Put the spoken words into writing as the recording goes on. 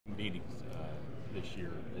meetings this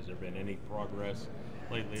year. Has there been any progress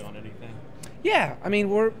lately on anything? Yeah, I mean,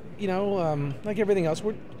 we're, like everything else,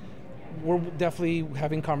 we're definitely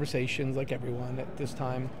having conversations like everyone at this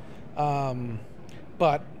time.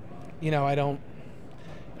 But, I don't,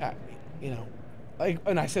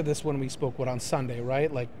 and I said this when we spoke, on Sunday,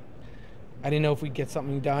 right? Like, I didn't know if we'd get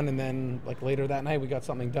something done, and then, like, later that night, we got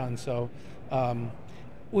something done. So,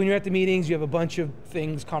 when you're at the meetings, you have a bunch of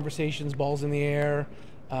things, conversations, balls in the air,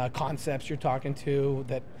 concepts you're talking to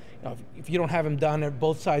that, if you don't have them done,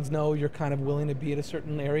 both sides know you're kind of willing to be at a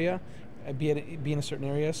certain area, be in a certain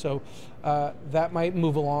area. So that might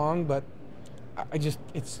move along, but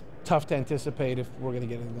it's tough to anticipate if we're going to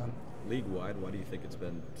get anything done. League-wide, why do you think it's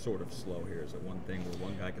been sort of slow here? Is it one thing where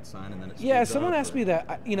one guy could sign and then it's someone asked me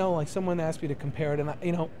that, someone asked me to compare it,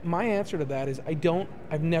 and my answer to that is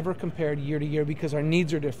I've never compared year to year because our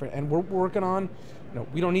needs are different, and we're working on,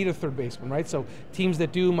 we don't need a third baseman, right? So teams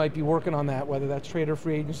that do might be working on that, whether that's trade or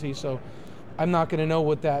free agency, so I'm not going to know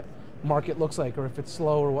what that market looks like or if it's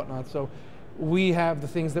slow or whatnot. So we have the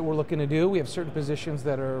things that we're looking to do. We have certain positions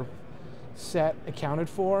that are set, accounted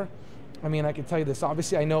for. I mean, I can tell you this.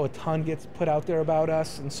 Obviously, I know a ton gets put out there about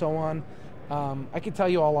us and so on. I can tell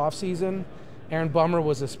you all offseason, Aaron Bummer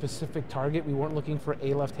was a specific target. We weren't looking for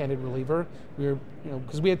a left-handed reliever. We were,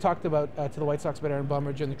 because we had talked about to the White Sox about Aaron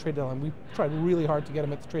Bummer during the trade deadline. We tried really hard to get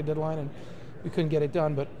him at the trade deadline, and we couldn't get it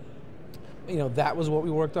done. But, that was what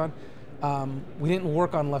we worked on. We didn't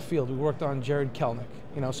work on left field. We worked on Jared Kelenic.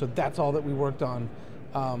 So that's all that we worked on.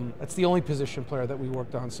 That's the only position player that we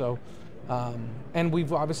worked on. So. And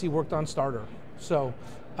we've obviously worked on starter. So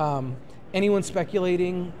anyone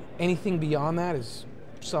speculating anything beyond that is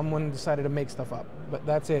someone decided to make stuff up. But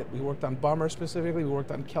that's it. We worked on Bummer specifically. We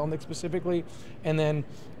worked on Kelenic specifically. And then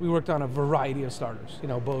we worked on a variety of starters,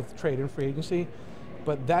 both trade and free agency.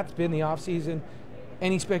 But that's been the offseason.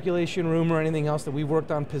 Any speculation, rumor, anything else that we've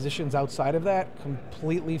worked on positions outside of that,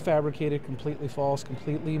 completely fabricated, completely false,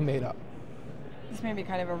 completely made up. This may be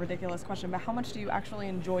kind of a ridiculous question, but how much do you actually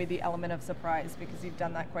enjoy the element of surprise? Because you've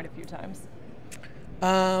done that quite a few times.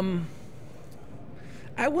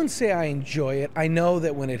 I wouldn't say I enjoy it. I know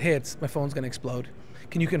that when it hits, my phone's going to explode.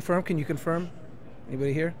 Can you confirm?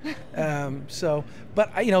 Anybody here? But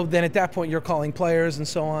then at that point you're calling players and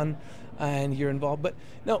so on, and you're involved. But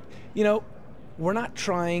no, we're not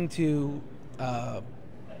trying to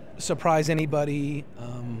surprise anybody.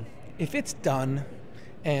 If it's done,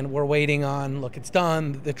 and we're waiting on, look, it's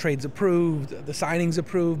done, the trade's approved, the signing's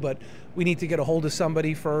approved, but we need to get a hold of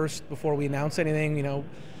somebody first before we announce anything,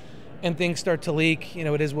 and things start to leak,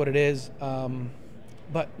 it is what it is.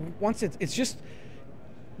 But once it's just,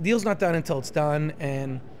 deal's not done until it's done,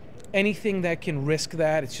 and anything that can risk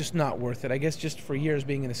that, it's just not worth it. I guess just for years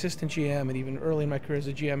being an assistant GM and even early in my career as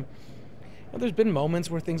a GM, there's been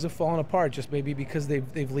moments where things have fallen apart, just maybe because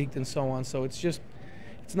they've leaked and so on. So it's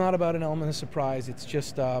not about an element of surprise. It's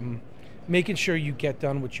just making sure you get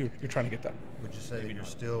done what you're trying to get done. Would you say that you're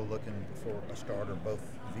still looking for a starter both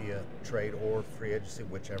via trade or free agency,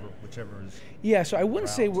 whichever is? Yeah, so I wouldn't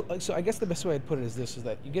say, so I guess the best way I'd put it is this, is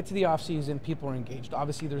that you get to the offseason, people are engaged.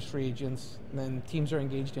 Obviously there's free agents, and then teams are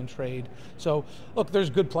engaged in trade. So look, there's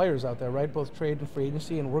good players out there, right? Both trade and free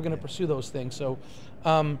agency, and we're going to pursue those things. So,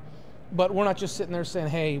 but we're not just sitting there saying,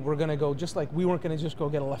 hey, we're going to go, just like we weren't going to just go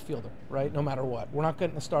get a left fielder, right, no matter what. We're not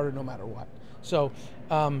getting a starter no matter what. So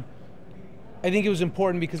I think it was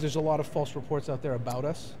important because there's a lot of false reports out there about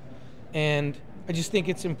us. And I just think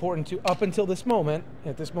it's important to, up until this moment,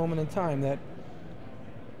 at this moment in time, that,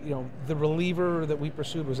 the reliever that we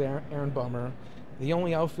pursued was Aaron Bummer. The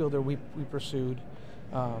only outfielder we pursued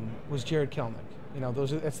was Jared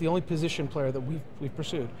Kelenic. That's the only position player that we've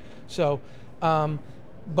pursued. So,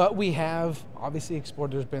 but we have obviously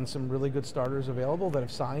explored. There's been some really good starters available that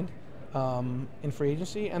have signed in free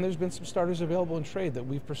agency, and there's been some starters available in trade that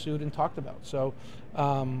we've pursued and talked about. So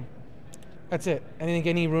that's it. I think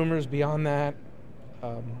any rumors beyond that,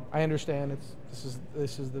 I understand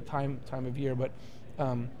this is the time of year, but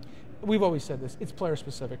we've always said this. It's player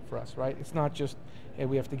specific for us, right? It's not just, hey,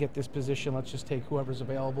 we have to get this position. Let's just take whoever's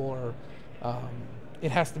available, or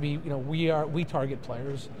it has to be. We target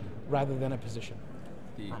players rather than a position.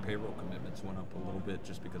 The payroll commitments went up a little bit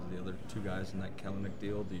just because of the other two guys in that Kelenic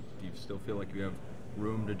deal. Do you still feel like you have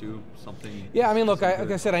room to do something? Yeah, I mean, look,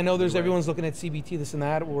 like I said, I know everyone's looking at CBT, this and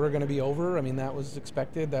that. We're going to be over. I mean, that was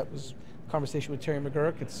expected. That was a conversation with Terry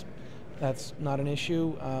McGurk. That's not an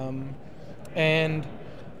issue. And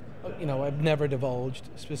I've never divulged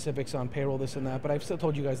specifics on payroll, this and that, but I've still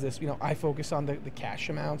told you guys this. I focus on the cash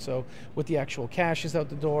amount, so what the actual cash is out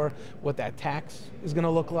the door, what that tax is going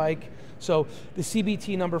to look like. So the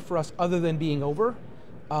CBT number for us, other than being over,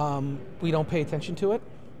 We don't pay attention to it,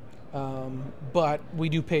 but we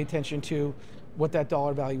do pay attention to what that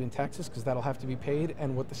dollar value in Texas, because that'll have to be paid,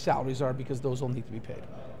 and what the salaries are, because those will need to be paid.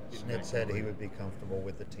 Schmidt said he would be comfortable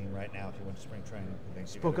with the team right now if he went to spring training.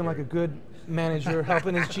 Spoken like a good manager,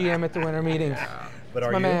 helping his GM at the winter meetings. But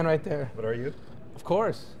That's my man right there. But are you? Of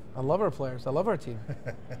course. I love our players. I love our team.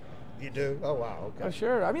 You do? Oh, wow. Okay. Oh,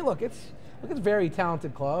 sure. I mean, look, it's a very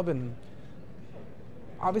talented club, and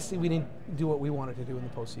obviously we didn't do what we wanted to do in the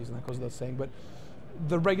postseason. That goes without saying. But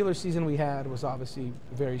the regular season we had was obviously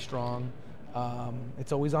very strong.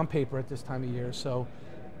 It's always on paper at this time of year, so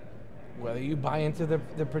whether you buy into the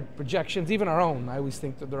projections, even our own, I always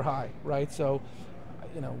think that they're high, right? So,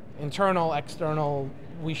 internal, external,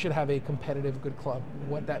 we should have a competitive, good club.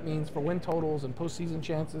 What that means for win totals and postseason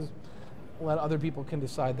chances, let other people can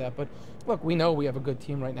decide that. But look, we know we have a good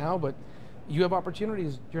team right now, but you have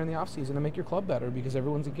opportunities during the offseason to make your club better because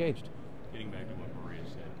everyone's engaged. Getting back to what Maria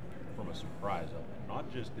said, from a surprise element,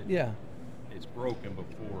 not just that it's broken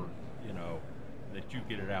before, that you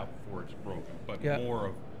get it out before it's broken, but more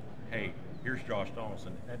of, hey, here's Josh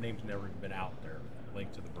Donaldson. That name's never been out there,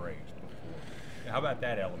 linked to the Braves before. How about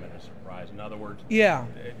that element of surprise? In other words,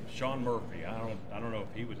 Sean Murphy. I don't know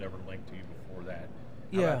if he was ever linked to you before that.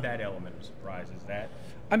 How about that element of surprise? Is that?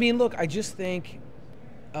 I mean, look, I just think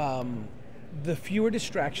the fewer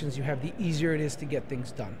distractions you have, the easier it is to get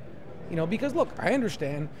things done. Because look, I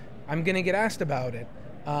understand. I'm going to get asked about it.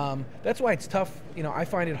 That's why it's tough. I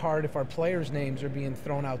find it hard if our players' names are being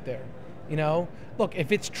thrown out there. Look,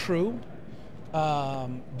 if it's true,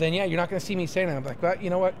 then you're not going to see me saying that. I'm like, well, you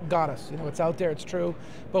know what, got us. It's out there, it's true.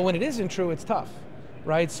 But when it isn't true, it's tough,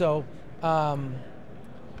 right? So,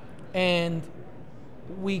 and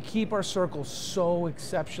we keep our circles so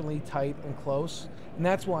exceptionally tight and close, and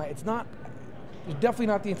that's why it's definitely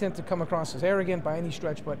not the intent to come across as arrogant by any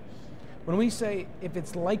stretch, but when we say if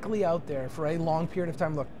it's likely out there for a long period of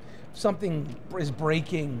time, look, something is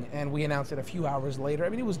breaking and we announce it a few hours later, I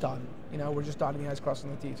mean, it was done. We're just dotting the I's,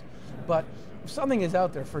 crossing the T's. But if something is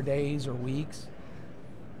out there for days or weeks,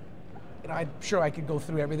 I'm sure I could go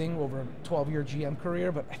through everything over a 12-year GM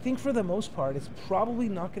career, but I think for the most part, it's probably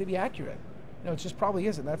not going to be accurate. It just probably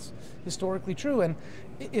isn't. That's historically true. And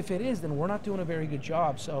if it is, then we're not doing a very good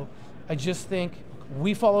job. So I just think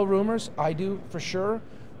we follow rumors. I do, for sure.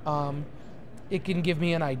 It can give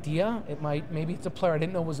me an idea. Maybe it's a player I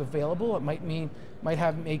didn't know was available. It might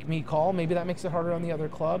make me call. Maybe that makes it harder on the other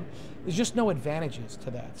club. There's just no advantages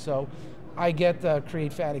to that. So I get the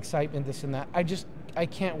create fan excitement, this and that. I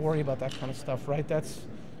can't worry about that kind of stuff, right? That's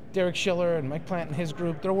Derek Schiller and Mike Plant and his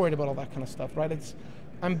group. They're worried about all that kind of stuff, right?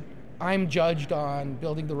 I'm judged on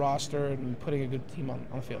building the roster and putting a good team on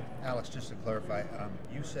the field. Alex, just to clarify,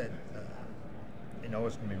 you said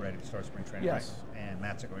Noah's going to be ready to start spring training, yes, right? And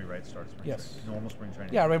Matt's going to be ready to start spring training. Normal spring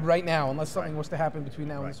training. Yeah, right now, unless something was to happen between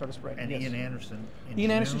now and the start of spring. And Ian Anderson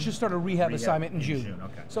Anderson should start a rehab assignment in June.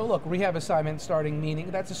 Okay. So look, rehab assignment starting, meaning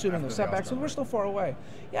that's assuming the setbacks, so we're still far away.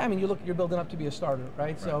 Yeah, I mean, you're building up to be a starter,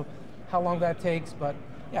 right? So how long that takes, but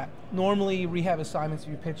yeah, normally rehab assignments, if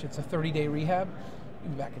you pitch, it's a 30-day rehab.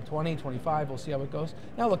 You'll be back in 20, 25, we'll see how it goes.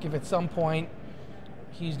 Now look, if at some point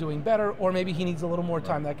he's doing better, or maybe he needs a little more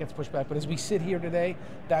time, that gets pushed back. But as we sit here today,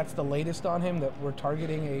 that's the latest on him, that we're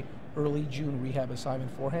targeting a early June rehab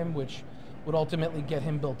assignment for him, which would ultimately get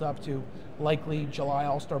him built up to likely July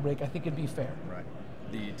All-Star break. I think it'd be fair. Right.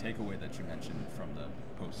 The takeaway that you mentioned from the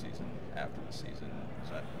postseason after the season, is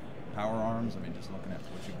that power arms? I mean, just looking at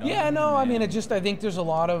what you've done. Yeah, no, I mean, I think there's a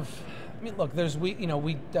lot of, look,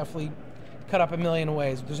 we definitely cut up a million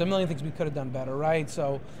ways. There's a million things we could have done better, right?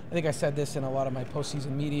 So I think I said this in a lot of my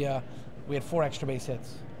postseason media. We had 4 extra base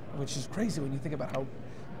hits, which is crazy when you think about how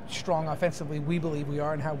strong offensively we believe we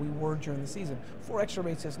are and how we were during the season. 4 extra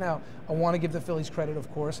base hits. Now, I want to give the Phillies credit,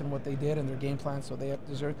 of course, and what they did and their game plan, so they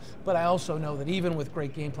deserve. But I also know that even with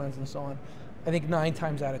great game plans and so on, I think 9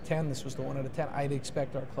 times out of 10, this was the 1 out of 10, I'd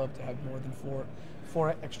expect our club to have more than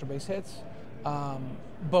four extra base hits.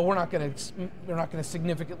 But we're not going to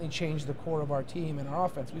significantly change the core of our team and our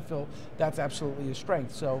offense. We feel that's absolutely a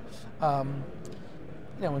strength. So,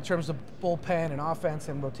 in terms of bullpen and offense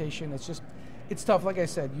and rotation, it's tough. Like I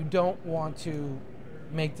said, you don't want to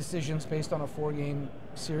make decisions based on a 4-game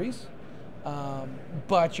series,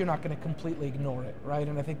 but you're not going to completely ignore it, right?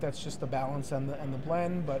 And I think that's just the balance and the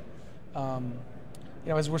blend. But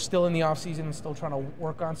as we're still in the off season and still trying to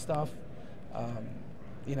work on stuff.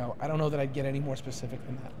 I don't know that I'd get any more specific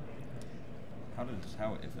than that.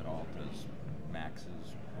 how, if at all, does Max's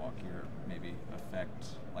walk here maybe affect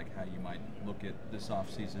like how you might look at this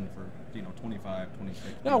offseason for 25,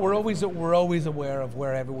 26? No, we're always aware of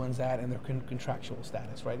where everyone's at and their contractual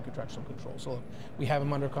status, right? And contractual control. So we have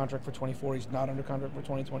him under contract for 24. He's not under contract for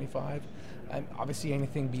 2025. And obviously,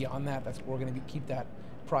 anything beyond that, we're going to keep that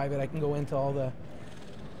private. I can go into all the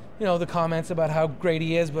the comments about how great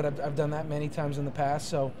he is, but I've done that many times in the past.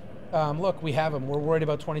 So. Look, we have him. We're worried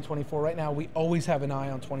about 2024 right now. We always have an eye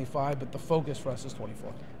on 25, but the focus for us is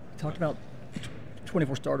 24. You talked about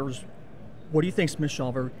 24 starters. What do you think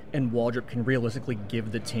Smith-Shawver and Waldrop can realistically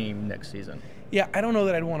give the team next season? Yeah, I don't know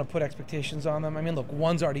that I'd want to put expectations on them. I mean, look,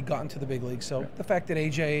 one's already gotten to the big league, so the fact that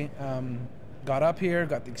AJ got up here,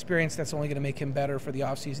 got the experience, that's only going to make him better for the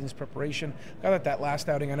offseason's preparation. Got that last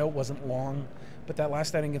outing, I know it wasn't long, but that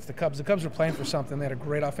last outing against the Cubs were playing for something. They had a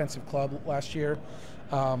great offensive club last year.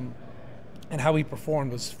 And how he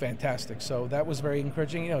performed was fantastic. So that was very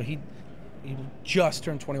encouraging. He just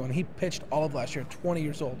turned 21. He pitched all of last year, 20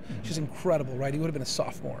 years old, which is incredible, right? He would have been a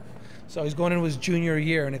sophomore. So he's going into his junior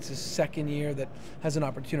year, and it's his second year that has an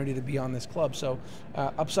opportunity to be on this club. So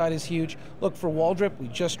upside is huge. Look, for Waldrop, we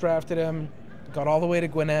just drafted him, got all the way to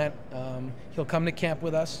Gwinnett. He'll come to camp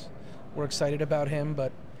with us. We're excited about him,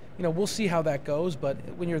 but we'll see how that goes. But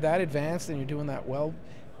when you're that advanced and you're doing that well,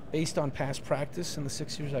 based on past practice in the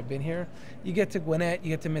 6 years I've been here, you get to Gwinnett, you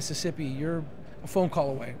get to Mississippi, you're a phone call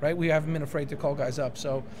away, right? We haven't been afraid to call guys up.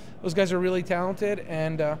 So those guys are really talented.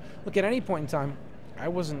 And look, at any point in time,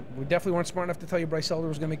 we definitely weren't smart enough to tell you Bryce Elder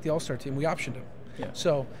was going to make the All-Star team. We optioned him. Yeah.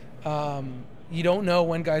 So you don't know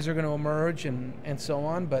when guys are going to emerge and so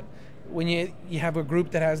on. But when you have a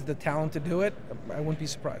group that has the talent to do it, I wouldn't be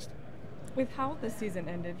surprised. With how the season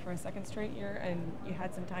ended for a second straight year and you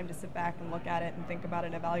had some time to sit back and look at it and think about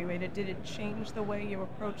it, evaluate it, did it change the way you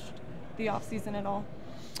approached the offseason at all?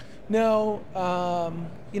 No.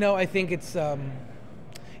 I think it's,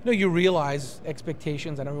 you realize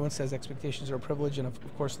expectations, and everyone says expectations are a privilege, and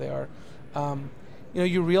of course they are.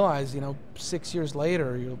 You realize, 6 years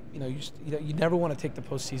later, you never want to take the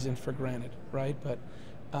postseason for granted, right? But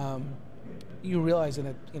you realize in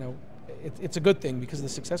it, it's a good thing because of the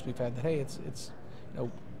success we've had. That hey,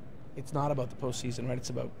 it's not about the postseason, right?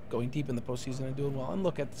 It's about going deep in the postseason and doing well. And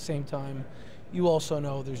look, at the same time, you also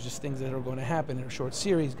know there's just things that are going to happen in a short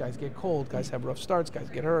series. Guys get cold, guys have rough starts, guys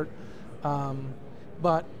get hurt.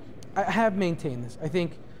 But I have maintained this. I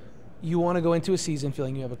think you want to go into a season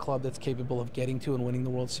feeling you have a club that's capable of getting to and winning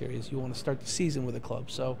the World Series. You want to start the season with a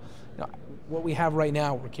club. So what we have right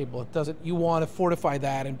now, we're capable. You want to fortify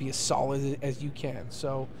that and be as solid as you can.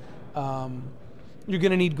 So. You're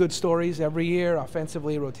going to need good stories every year,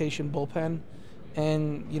 offensively, rotation, bullpen,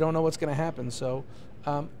 and you don't know what's going to happen. So,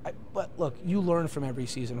 but look, you learn from every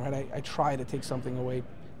season, right? I try to take something away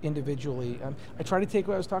individually. I try to take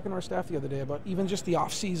what I was talking to our staff the other day about, even just the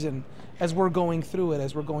off season as we're going through it,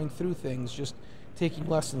 as we're going through things, just taking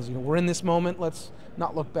lessons. We're in this moment. Let's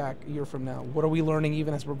not look back a year from now. What are we learning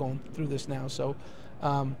even as we're going through this now? So.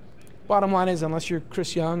 Bottom line is, unless you're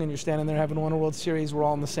Chris Young and you're standing there having won a World Series, we're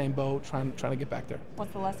all in the same boat trying to get back there.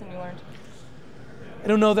 What's the lesson you learned? I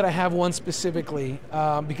don't know that I have one specifically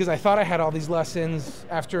because I thought I had all these lessons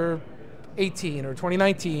after 18 or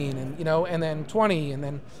 2019 and then 20 and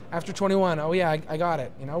then after 21. Oh yeah, I got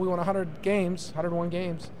it. We won 101 games,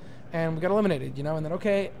 and we got eliminated. And then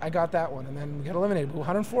okay, I got that one, and then we got eliminated. We won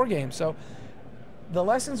 104 games. So the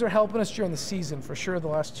lessons are helping us during the season for sure. The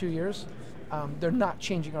last 2 years. They're not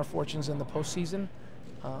changing our fortunes in the postseason.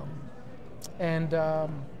 I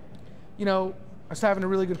was having a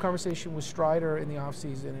really good conversation with Strider in the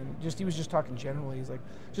offseason, and he was just talking generally. He's like,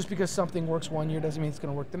 just because something works one year doesn't mean it's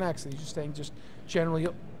going to work the next. And he's just saying just generally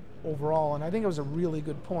overall. And I think it was a really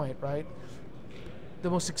good point, right? The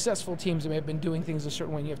most successful teams have been doing things a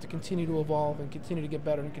certain way. And you have to continue to evolve and continue to get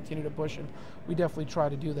better and continue to push, and we definitely try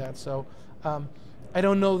to do that. So I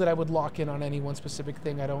don't know that I would lock in on any one specific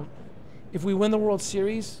thing. If we win the World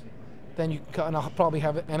Series, then I'll probably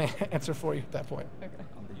have an answer for you at that point. Okay.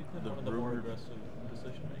 You've been one of the more aggressive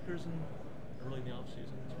decision makers early in the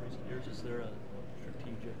offseason in recent years. Is there a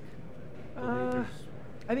strategic?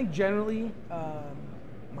 I think generally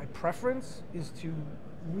my preference is to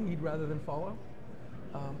lead rather than follow.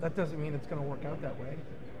 That doesn't mean it's going to work out that way.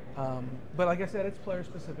 But like I said, it's player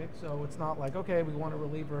specific, so it's not like, okay, we want a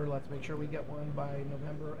reliever, let's make sure we get one by end of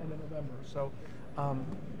November. So.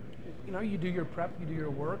 You do your prep, you do your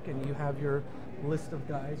work, and you have your list of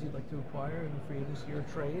guys you'd like to acquire in the free agency or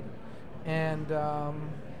trade, and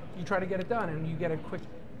you try to get it done, and you get a quick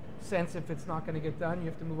sense if it's not going to get done, you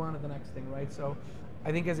have to move on to the next thing, right? So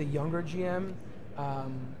I think as a younger GM,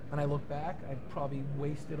 And I look back, I probably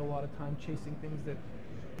wasted a lot of time chasing things that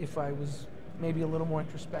if I was maybe a little more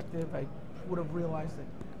introspective, I would have realized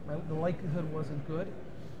that the likelihood wasn't good,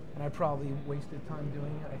 and I probably wasted time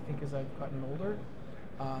doing it. I think as I've gotten older,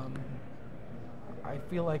 I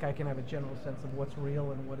feel like I can have a general sense of what's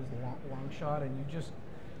real and what is long shot, and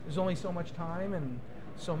there's only so much time and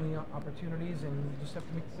so many opportunities, and you just have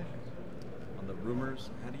to make decisions. On the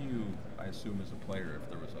rumors, how do you, I assume as a player, if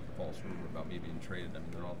there was a false rumor about me being traded, I mean,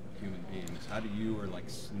 they're all human beings, how do you, or like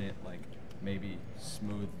Snit, like maybe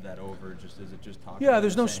smooth that over? Just is it just talking? Yeah,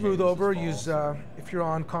 there's no saying, smooth hey, over. Use If you're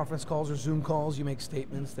on conference calls or Zoom calls, you make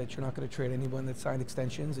statements that you're not going to trade anyone that signed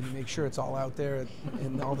extensions, and you make sure it's all out there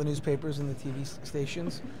in all the newspapers and the TV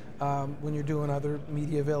stations. When you're doing other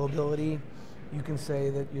media availability, you can say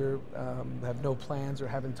that you have no plans or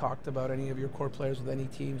haven't talked about any of your core players with any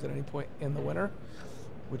teams at any point in the winter,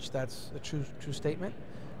 which that's a true statement.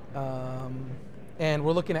 And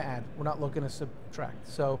we're looking to add. We're not looking to subtract.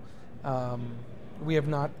 So we have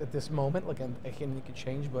not at this moment. Like it can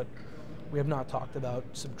change, but we have not talked about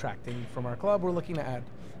subtracting from our club. We're looking to add,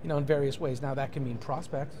 in various ways. Now that can mean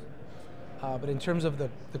prospects, but in terms of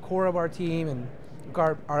the core of our team, and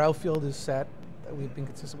our outfield is set. We've been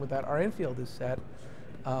consistent with that. Our infield is set.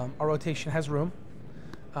 Our rotation has room.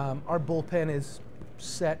 Our bullpen is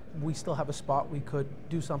set. We still have a spot we could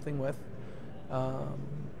do something with.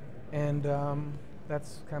 And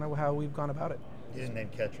that's kind of how we've gone about it. You didn't name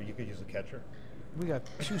catcher. You could use a catcher. We got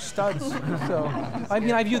two studs. So,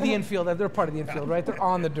 I view the infield. They're part of the infield, right? They're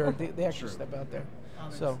on the dirt. They actually step out there.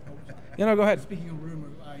 So, go ahead. Speaking of rumor,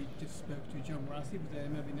 I just spoke to John Rossi with the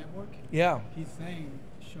MLB Network. Yeah. He's saying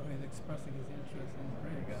Shohei is expressing his interest in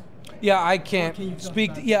the Braves. Yeah, I can't Can you talk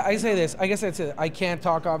speak. about I say this. I guess that's it. I can't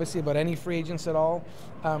talk obviously about any free agents at all.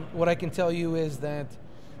 What I can tell you is that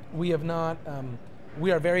we have not.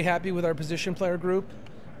 We are very happy with our position player group.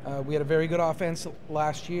 We had a very good offense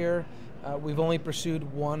last year. We've only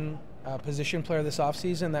pursued one position player this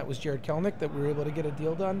offseason. That was Jared Kelnick, that we were able to get a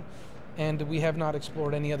deal done. And we have not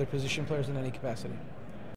explored any other position players in any capacity.